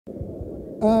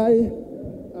I,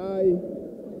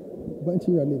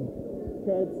 mention your name.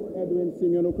 Kurt Edwin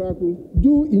Simeon Okraku,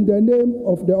 Do in the name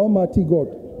of the Almighty God.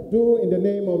 do in the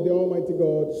name of the Almighty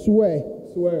God Swear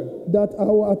swear that I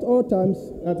will at all times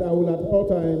that I will at all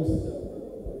times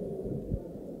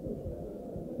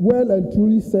well and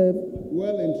truly serve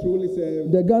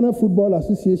serve the Ghana Football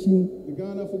Association the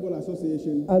Ghana Football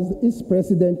Association as its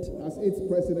president, as its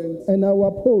president and I will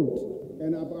uphold,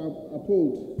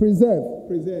 preserve,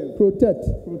 protect,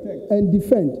 and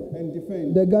defend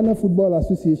the Ghana Football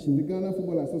Association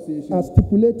as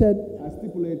stipulated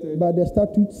by the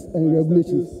statutes and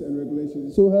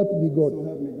regulations. So help me God.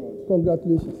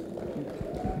 Congratulations.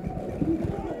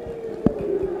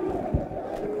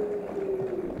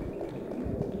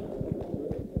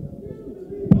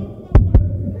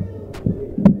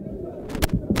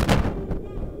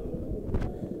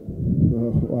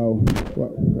 Wow.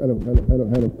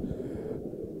 Hello.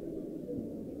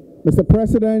 Mr.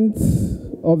 President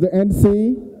of the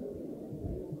NC,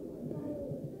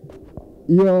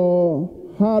 your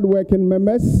hard-working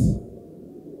members,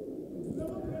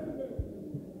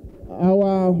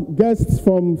 our guests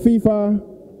from FIFA,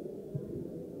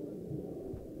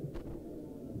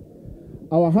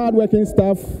 our hard-working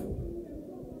staff,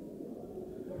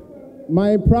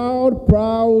 my proud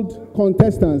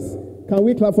contestants. Can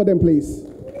we clap for them, please?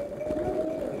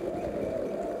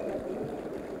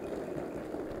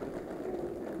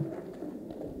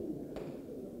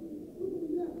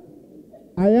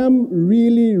 I am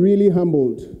really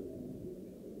humbled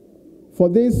for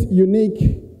this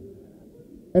unique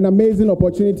and amazing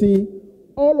opportunity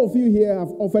all of you here have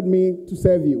offered me to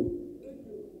serve you.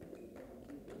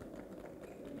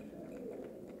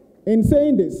 In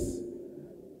saying this,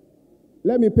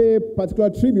 let me pay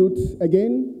particular tribute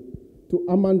again to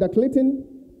Amanda Clayton.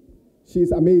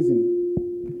 She's amazing.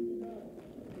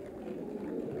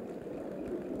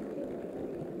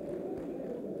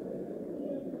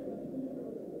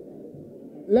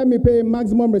 Let me pay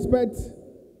maximum respect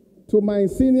to my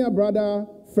senior brother,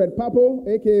 Fred Papo,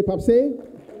 aka Papse.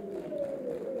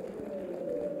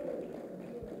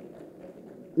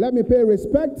 Let me pay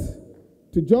respect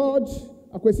to George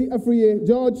Akwesi Afriye.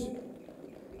 George.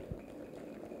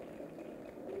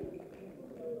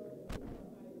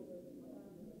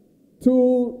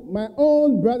 To my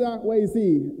own brother, where is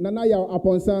he? Nanaya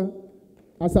Aponsa,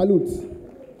 a salute.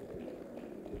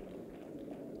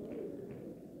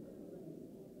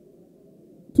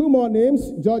 Two more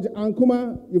names, George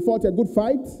Ankuma, you fought a good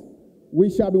fight. We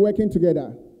shall be working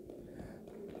together.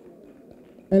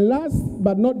 And last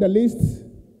but not the least,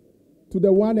 to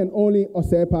the one and only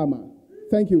Osei Palmer.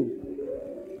 Thank you.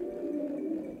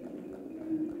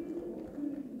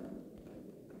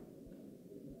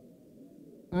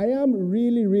 I am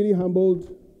really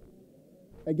humbled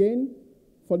again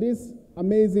for this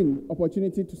amazing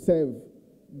opportunity to serve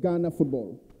Ghana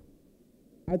football.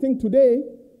 I think today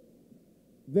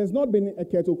there's not been a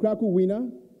okraku winner.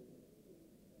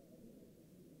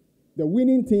 The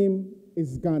winning team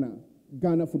is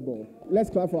Ghana football. Let's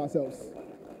clap for ourselves.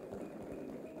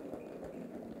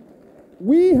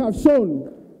 We have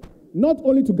shown not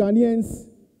only to Ghanaians,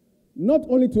 not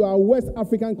only to our West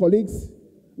African colleagues,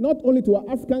 not only to our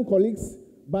African colleagues,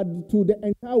 but to the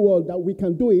entire world that we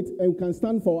can do it and we can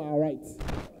stand for our rights.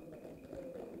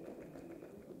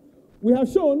 We have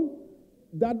shown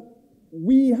that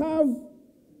we have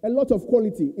a lot of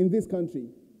quality in this country.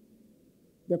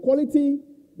 The quality,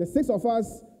 the six of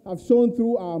us have shown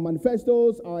through our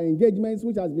manifestos, our engagements,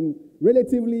 which has been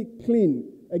relatively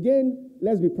clean. Again,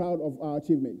 let's be proud of our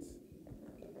achievements.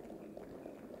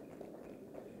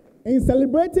 In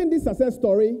celebrating this success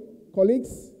story,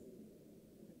 colleagues,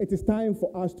 it is time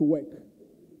for us to work.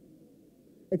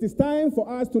 It is time for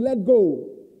us to let go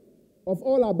of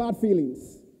all our bad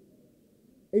feelings.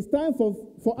 It's time for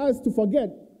us to forget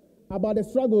about the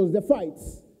struggles, the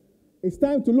fights. It's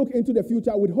time to look into the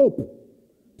future with hope,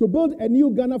 to build a new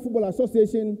Ghana Football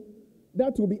Association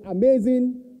that will be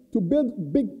amazing, to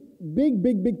build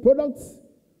big products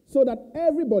so that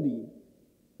everybody,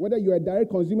 whether you're a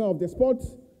direct consumer of the sport,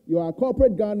 you are a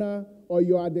corporate Ghana, or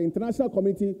you are the international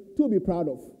community, to be proud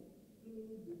of.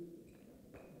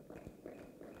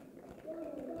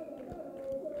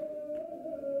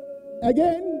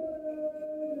 Again,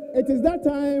 it is that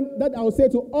time that I will say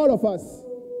to all of us,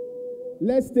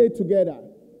 let's stay together.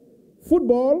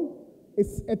 Football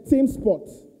is a team sport.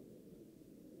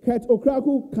 Kurt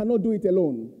Okraku cannot do it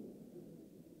alone.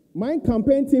 My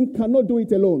campaign team cannot do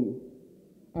it alone.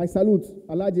 I salute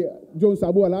Alhaji Jones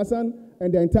Abu Al-Hassan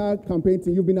and the entire campaign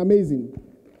team. You've been amazing.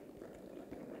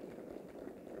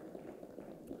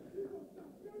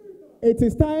 It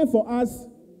is time for us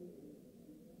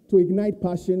to ignite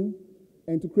passion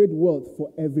and to create wealth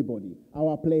for everybody.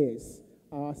 Our players,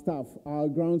 our staff, our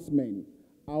groundsmen,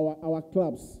 our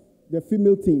clubs, the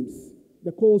female teams,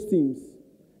 the coast teams,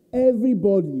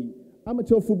 everybody,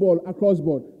 amateur football across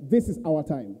board. This is our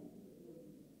time.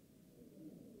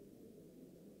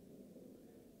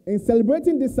 In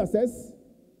celebrating this success,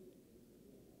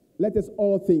 let us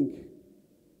all think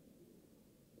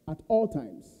at all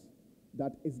times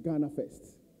that it's Ghana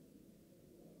first.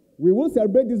 We will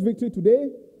celebrate this victory today.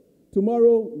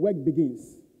 Tomorrow, work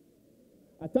begins.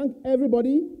 I thank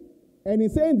everybody. And in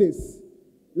saying this,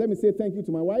 let me say thank you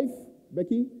to my wife,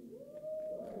 Becky.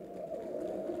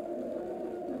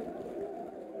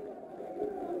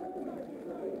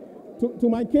 To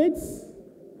my kids,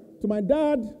 to my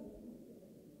dad,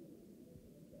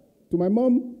 to my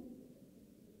mom,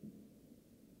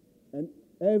 and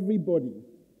everybody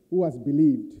who has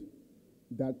believed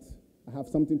that I have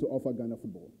something to offer Ghana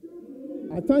football.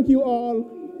 I thank you all,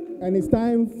 and it's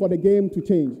time for the game to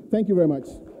change. Thank you very much.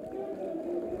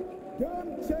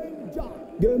 Game changer.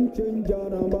 Game changer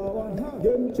number one.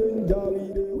 Game changer.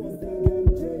 We do game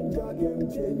changer. Game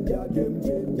changer. Game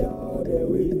changer. There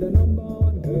we the number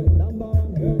one. Number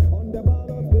one. On the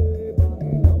ballot paper.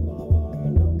 Number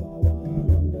one. Number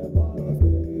one. On the ballot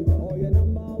paper. Oh yeah,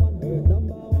 number one.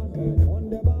 Number one. On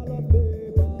the ballot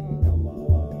paper. Number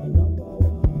one. Number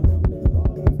one. On the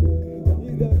ballot paper.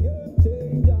 He's the game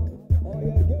changer. Oh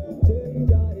yeah, game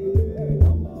changer.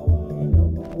 Number one.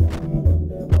 Number one. On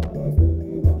the ballot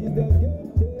paper. He's the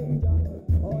game changer.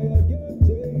 Oh yeah, game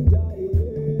changer.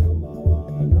 Number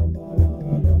one. Number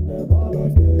one. On the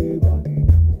ballot paper.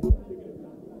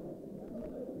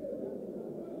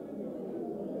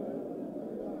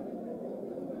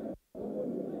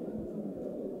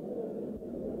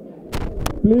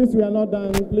 Please, we are not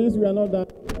done. Please, we are not done.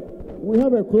 We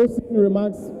have a closing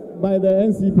remarks by the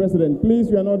NC president. Please,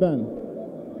 we are not done.